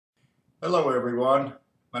Hello everyone,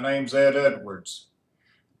 my name's Edd Edwards.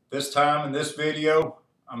 This time in this video,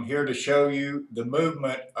 I'm here to show you the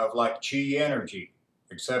movement of like chi energy,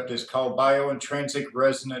 except it's called biointrinsic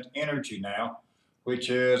resonant energy now,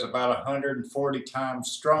 which is about 140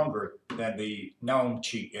 times stronger than the known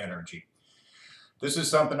chi energy. This is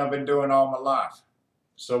something I've been doing all my life.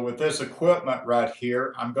 So with this equipment right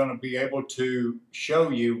here, I'm going to be able to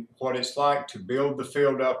show you what it's like to build the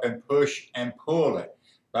field up and push and pull it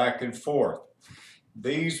back and forth.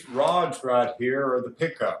 These rods right here are the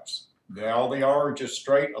pickups. All they are just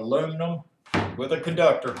straight aluminum with a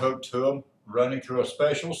conductor hooked to them running through a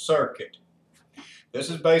special circuit. This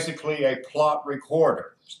is basically a plot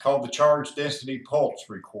recorder. It's called the charge density pulse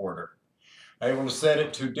recorder. I'm able to set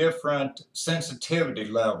it to different sensitivity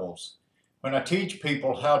levels. When I teach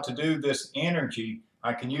people how to do this energy,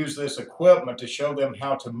 I can use this equipment to show them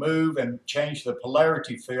how to move and change the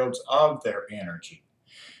polarity fields of their energy.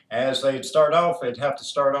 As they'd start off, they'd have to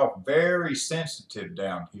start off very sensitive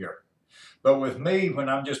down here. But with me, when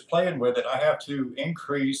I'm just playing with it, I have to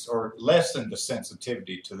increase or lessen the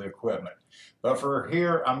sensitivity to the equipment. But for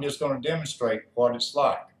here, I'm just going to demonstrate what it's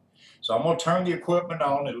like. So I'm going to turn the equipment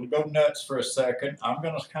on. It'll go nuts for a second. I'm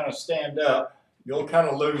going to kind of stand up. You'll kind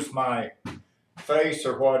of lose my face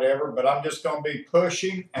or whatever, but I'm just going to be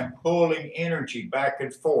pushing and pulling energy back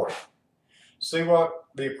and forth. See what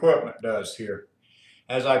the equipment does here.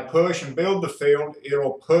 As I push and build the field,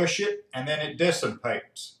 it'll push it and then it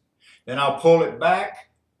dissipates. Then I'll pull it back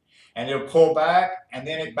and it'll pull back and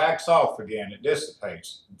then it backs off again. It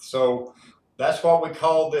dissipates. So that's what we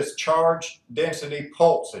call this charge density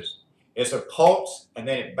pulses. It's a pulse and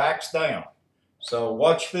then it backs down. So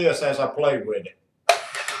watch this as I play with it.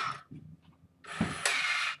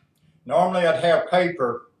 Normally I'd have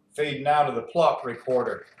paper feeding out of the plot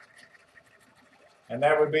recorder. And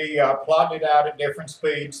that would be plotted out at different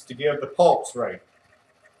speeds to give the pulse rate.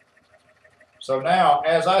 So now,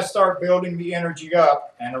 as I start building the energy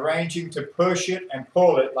up and arranging to push it and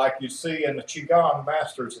pull it like you see in the Qigong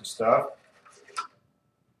masters and stuff,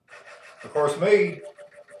 of course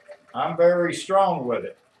I'm very strong with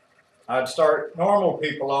it. I'd start normal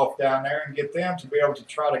people off down there and get them to be able to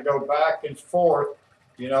try to go back and forth,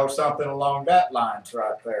 you know, something along that lines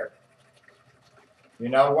right there. You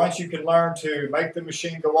know, once you can learn to make the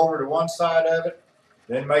machine go over to one side of it,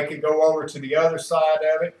 then make it go over to the other side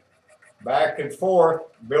of it, back and forth,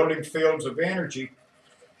 building fields of energy,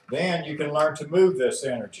 then you can learn to move this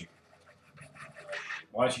energy.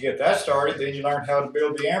 Once you get that started, then you learn how to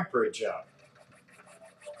build the amperage up.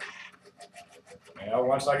 You know,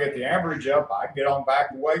 once I get the amperage up, I can get on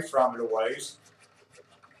back away from it a ways.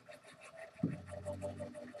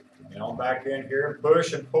 You know, back in here,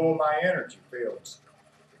 push and pull my energy fields.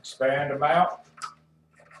 Expand them out,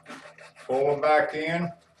 pull them back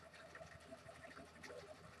in.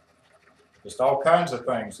 Just all kinds of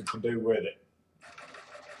things you can do with it.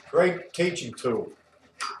 Great teaching tool.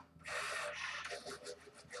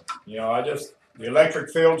 You know, the electric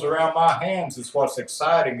fields around my hands is what's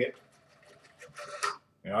exciting it.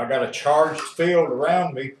 You know, I got a charged field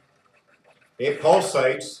around me. It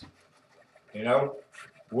pulsates. You know,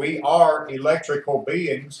 we are electrical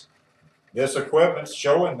beings. This equipment's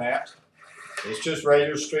showing that. It's just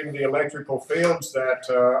registering the electrical fields that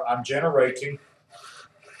I'm generating.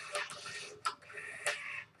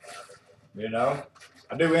 You know,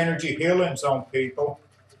 I do energy healings on people.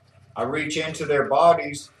 I reach into their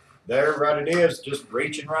bodies. There, right it is, just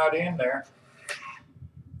reaching right in there.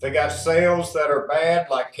 If they got cells that are bad,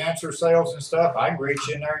 like cancer cells and stuff, I can reach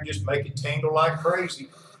in there and just make it tingle like crazy.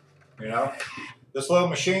 You know, this little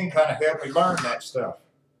machine kind of helped me learn that stuff.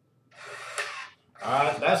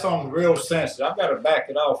 That's on real sensitive. I've got to back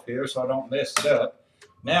it off here so I don't mess it up.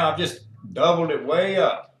 Now I've just doubled it way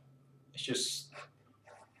up. It's just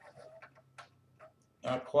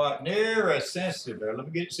not quite near as sensitive there. Let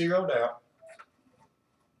me get it zeroed out.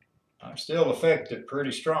 I'm still affected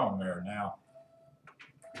pretty strong there now.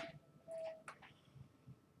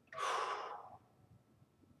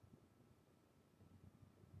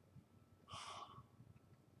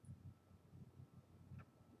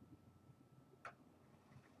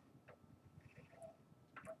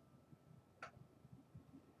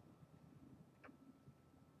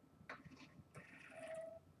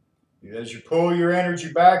 As you pull your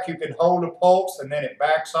energy back, you can hold a pulse and then it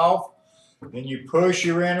backs off. Then you push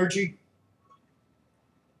your energy,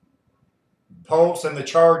 pulse, and the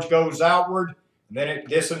charge goes outward, and then it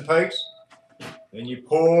dissipates. Then you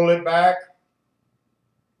pull it back,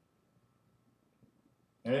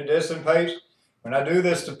 and it dissipates. When I do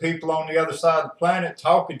this to people on the other side of the planet,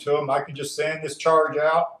 talking to them, I can just send this charge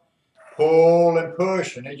out, pull and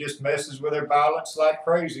push, and it just messes with their balance like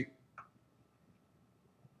crazy.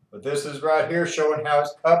 But this is right here showing how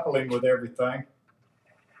it's coupling with everything.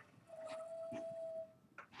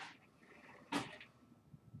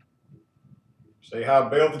 See how I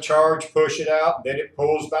build the charge, push it out, then it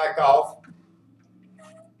pulls back off.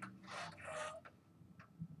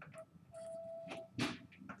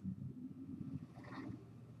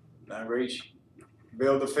 Now reach,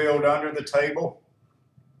 build the field under the table.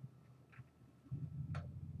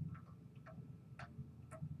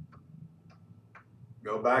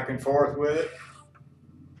 Go back and forth with it.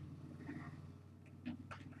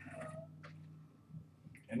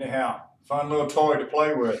 Anyhow, fun little toy to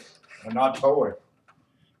play with. Or not toy.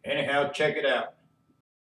 Anyhow, check it out.